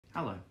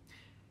Hello.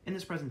 In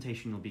this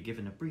presentation, you'll be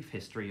given a brief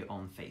history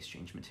on phase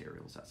change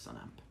materials at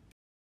Sunamp.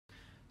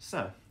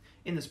 So,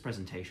 in this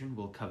presentation,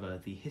 we'll cover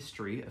the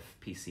history of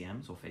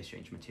PCMs, or phase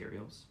change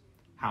materials,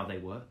 how they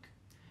work,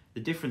 the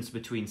difference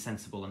between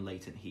sensible and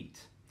latent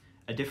heat,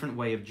 a different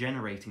way of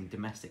generating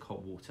domestic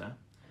hot water,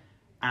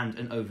 and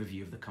an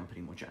overview of the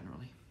company more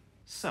generally.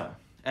 So,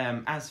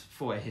 as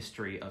for a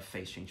history of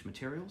phase change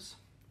materials,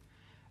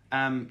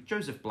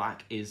 Joseph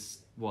Black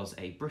was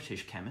a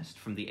British chemist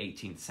from the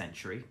 18th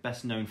century,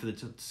 best known for the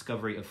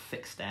discovery of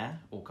fixed air,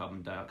 or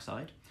carbon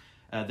dioxide,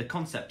 the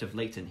concept of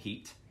latent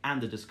heat,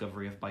 and the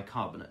discovery of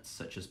bicarbonates,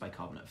 such as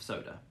bicarbonate of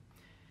soda.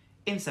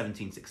 In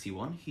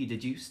 1761, he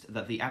deduced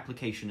that the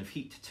application of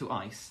heat to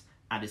ice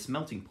at its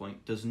melting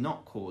point does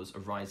not cause a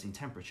rise in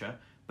temperature,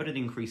 but an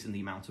increase in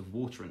the amount of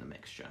water in the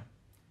mixture.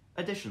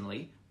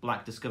 Additionally,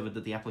 Black discovered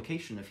that the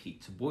application of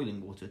heat to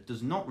boiling water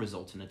does not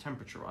result in a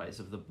temperature rise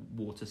of the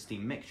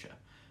water-steam mixture,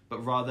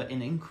 but rather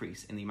an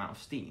increase in the amount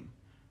of steam.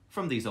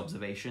 From these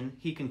observations,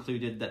 he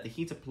concluded that the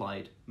heat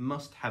applied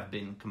must have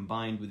been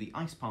combined with the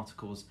ice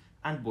particles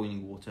and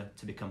boiling water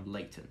to become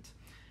latent,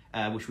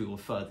 which we will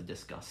further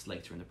discuss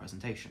later in the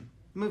presentation.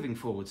 Moving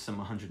forward some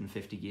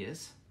 150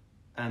 years,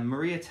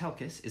 Maria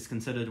Telkis is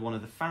considered one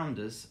of the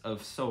founders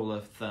of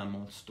solar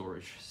thermal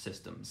storage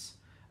systems,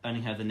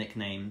 earning her the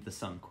nickname the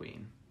Sun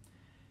Queen.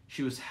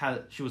 She was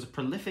a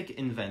prolific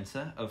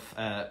inventor of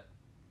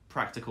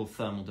practical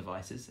thermal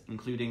devices,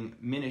 including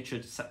miniature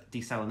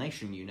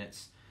desalination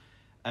units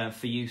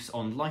for use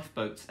on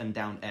lifeboats and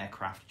downed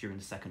aircraft during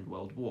the Second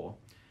World War,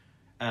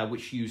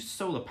 which used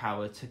solar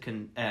power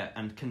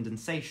and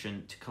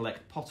condensation to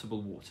collect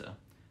potable water.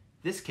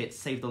 This kit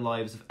saved the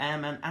lives of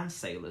airmen and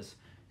sailors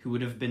who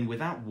would have been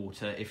without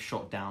water if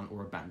shot down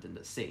or abandoned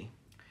at sea.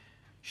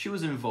 She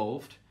was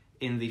involved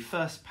in the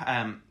first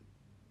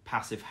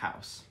passive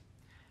house,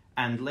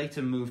 and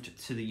later moved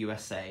to the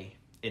USA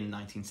in the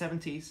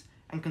 1970s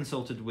and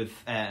consulted with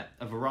a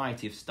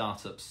variety of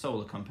startup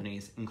solar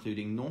companies,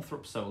 including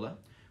Northrop Solar,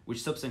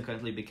 which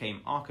subsequently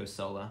became Arco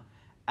Solar,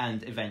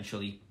 and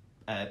eventually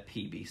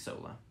PB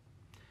Solar.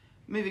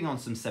 Moving on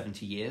some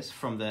 70 years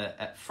from the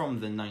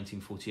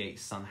 1948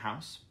 Sun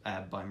House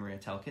by Maria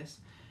Telkis,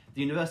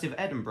 the University of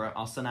Edinburgh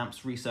are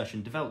Sunamp's research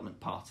and development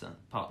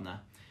partner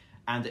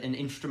and an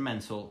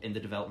instrumental in the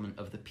development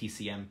of the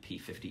PCM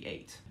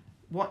P58.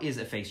 What is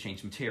a phase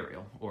change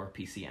material, or a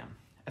PCM?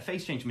 A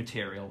phase change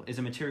material is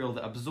a material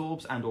that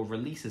absorbs and or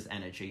releases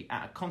energy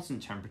at a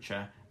constant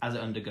temperature as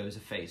it undergoes a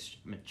phase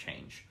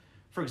change,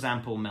 for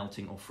example,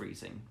 melting or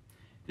freezing.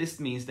 This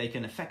means they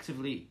can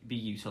effectively be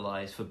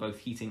utilized for both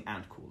heating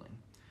and cooling.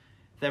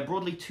 There are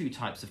broadly two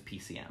types of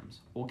PCMs,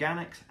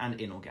 organics and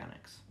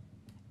inorganics.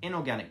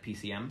 Inorganic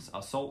PCMs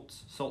are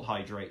salts, salt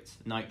hydrates,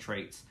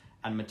 nitrates,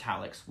 and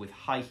metallics with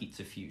high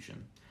heats of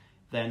fusion.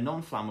 They are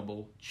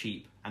non-flammable,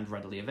 cheap, and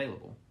readily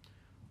available.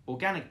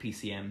 Organic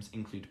PCMs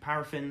include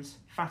paraffins,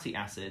 fatty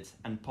acids,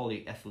 and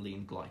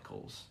polyethylene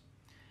glycols.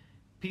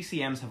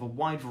 PCMs have a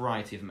wide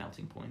variety of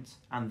melting points,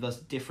 and thus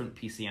different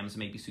PCMs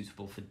may be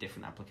suitable for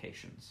different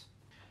applications.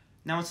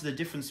 Now to the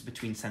difference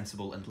between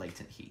sensible and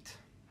latent heat.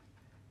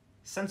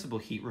 Sensible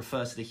heat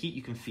refers to the heat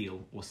you can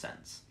feel or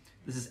sense.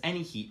 This is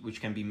any heat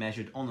which can be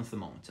measured on a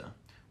thermometer,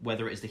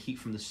 whether it is the heat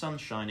from the sun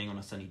shining on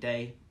a sunny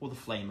day or the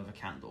flame of a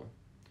candle.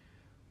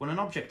 When an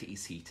object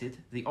is heated,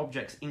 the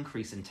object's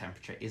increase in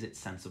temperature is its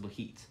sensible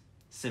heat.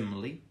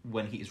 Similarly,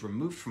 when heat is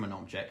removed from an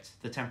object,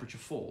 the temperature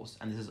falls,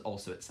 and this is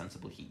also its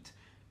sensible heat,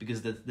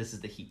 because this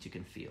is the heat you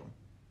can feel.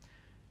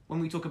 When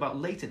we talk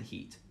about latent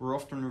heat, we're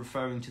often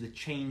referring to the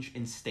change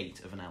in state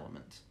of an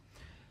element.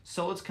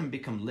 Solids can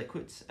become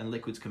liquids, and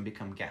liquids can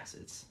become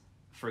gases.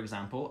 For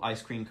example,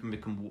 ice can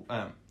become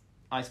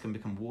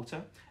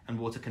water, and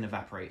water can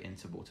evaporate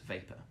into water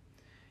vapor.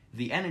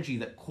 The energy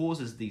that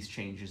causes these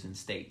changes in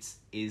states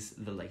is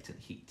the latent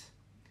heat.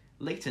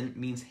 Latent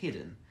means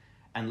hidden,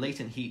 and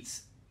latent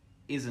heat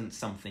isn't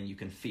something you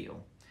can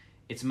feel.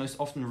 It most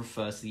often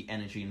refers to the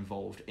energy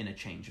involved in a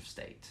change of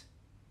state.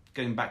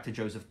 Going back to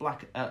Joseph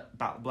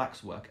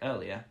Black's work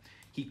earlier,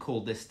 he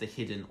called this the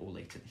hidden or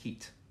latent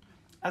heat.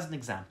 As an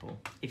example,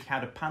 if you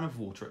had a pan of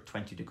water at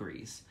 20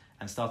 degrees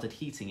and started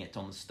heating it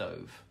on the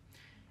stove,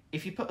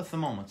 if you put a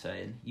thermometer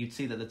in, you'd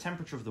see that the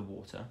temperature of the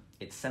water,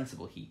 its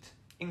sensible heat,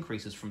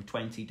 increases from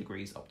 20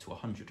 degrees up to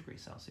 100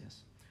 degrees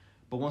Celsius.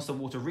 But once the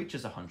water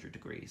reaches 100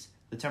 degrees,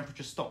 the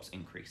temperature stops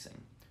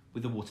increasing,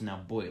 with the water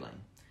now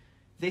boiling.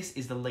 This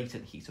is the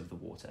latent heat of the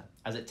water,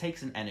 as it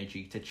takes an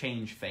energy to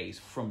change phase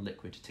from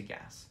liquid to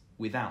gas,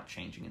 without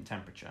changing in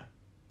temperature.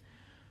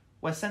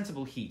 Where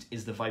sensible heat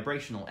is the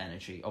vibrational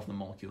energy of the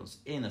molecules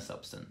in a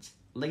substance,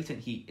 latent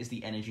heat is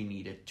the energy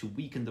needed to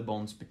weaken the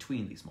bonds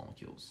between these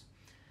molecules.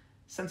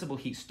 Sensible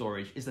heat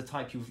storage is the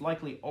type you've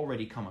likely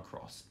already come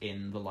across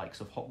in the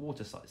likes of hot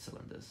water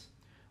cylinders,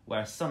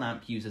 where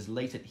Sunamp uses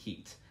latent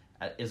heat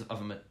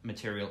of a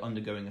material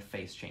undergoing a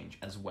phase change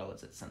as well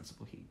as its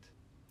sensible heat.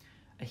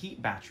 A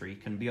heat battery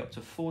can be up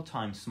to 4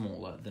 times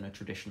smaller than a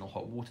traditional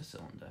hot water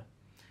cylinder,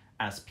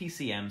 as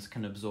PCMs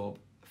can absorb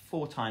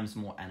 4 times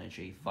more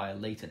energy via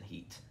latent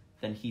heat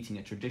than heating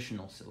a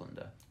traditional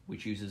cylinder,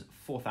 which uses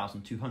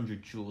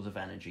 4,200 joules of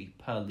energy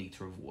per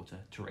litre of water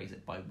to raise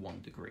it by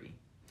 1 degree.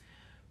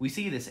 We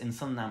see this in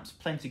Sunamp's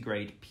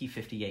Plentigrade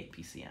P58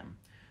 PCM,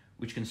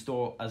 which can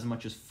store as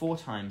much as 4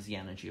 times the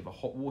energy of a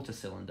hot water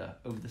cylinder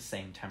over the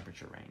same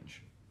temperature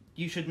range.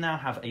 You should now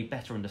have a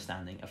better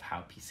understanding of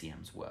how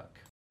PCMs work.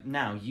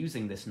 Now,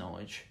 using this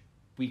knowledge,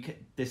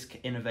 this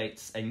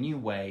innovates a new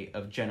way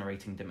of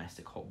generating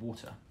domestic hot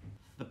water.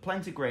 The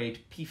Plentigrade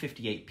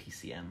P58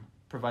 PCM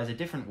provides a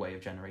different way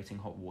of generating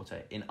hot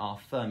water in our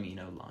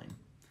Thermino line.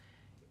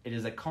 It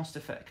is a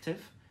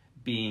cost-effective,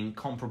 being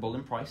comparable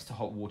in price to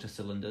hot water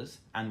cylinders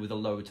and with a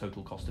lower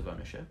total cost of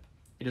ownership.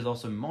 It is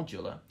also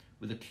modular,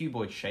 with a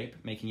cuboid shape,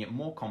 making it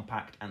more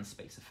compact and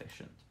space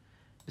efficient.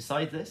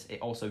 Besides this, it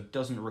also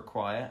doesn't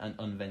require an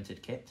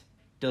unvented kit,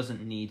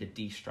 doesn't need a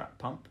D-strap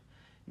pump,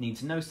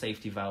 needs no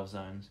safety valve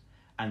zones,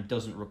 and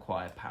doesn't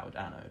require powered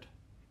anode.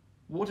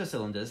 Water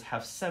cylinders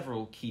have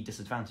several key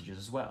disadvantages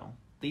as well.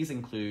 These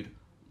include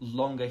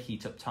longer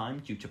heat-up time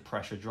due to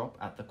pressure drop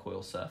at the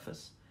coil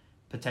surface,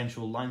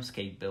 potential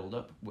limescale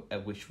buildup,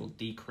 which will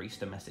decrease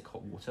domestic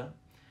hot water,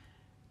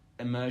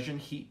 immersion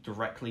heat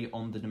directly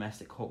on the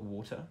domestic hot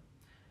water,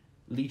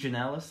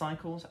 Legionella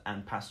cycles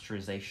and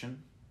pasteurization,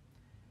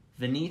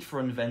 the need for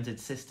unvented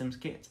systems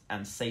kit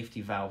and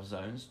safety valve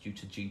zones due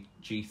to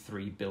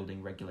G3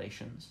 building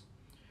regulations,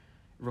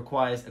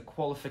 requires a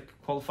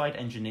qualified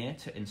engineer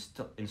to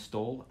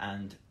install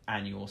and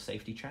annual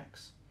safety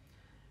checks,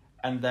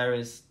 and there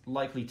is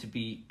likely to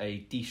be a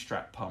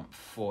D-strap pump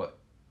for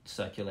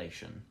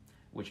circulation,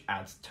 which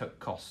adds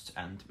cost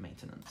and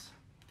maintenance.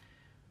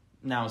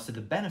 Now, as to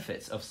the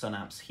benefits of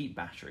Sunamp's heat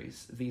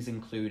batteries, these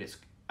include,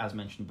 as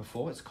mentioned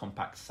before, its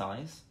compact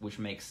size, which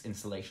makes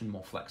installation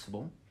more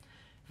flexible.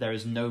 There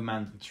is no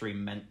mandatory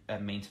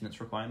maintenance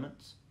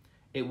requirements.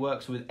 It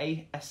works with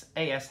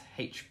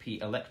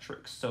ASHP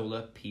electric,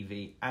 solar,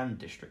 PV, and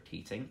district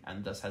heating,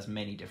 and thus has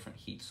many different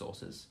heat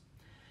sources.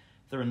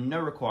 There are no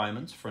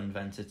requirements for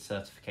unvented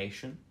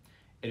certification.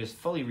 It is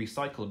fully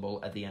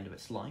recyclable at the end of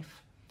its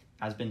life,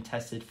 has been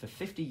tested for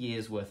 50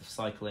 years worth of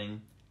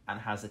cycling, and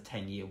has a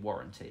 10-year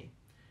warranty.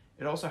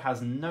 It also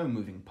has no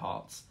moving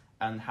parts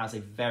and has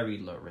a very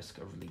low risk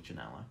of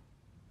Legionella.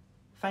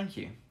 Thank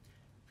you.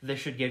 This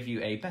should give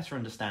you a better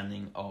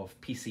understanding of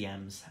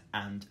PCMs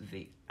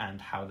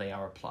and how they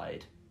are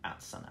applied at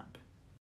Sunamp.